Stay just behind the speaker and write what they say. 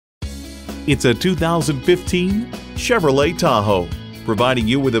It's a 2015 Chevrolet Tahoe. Providing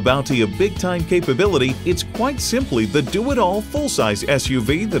you with a bounty of big-time capability, it's quite simply the do-it-all full-size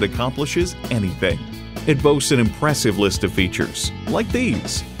SUV that accomplishes anything. It boasts an impressive list of features, like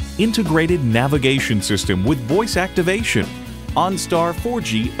these: integrated navigation system with voice activation, OnStar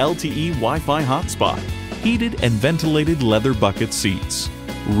 4G LTE Wi-Fi hotspot, heated and ventilated leather bucket seats,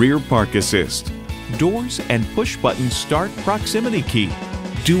 rear park assist, doors and push-button start proximity key,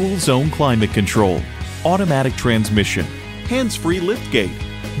 dual zone climate control, automatic transmission, hands-free liftgate,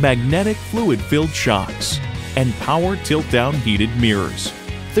 magnetic fluid-filled shocks, and power tilt-down heated mirrors.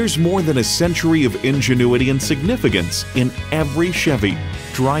 There's more than a century of ingenuity and significance in every Chevy.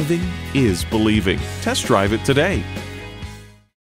 Driving is believing. Test drive it today.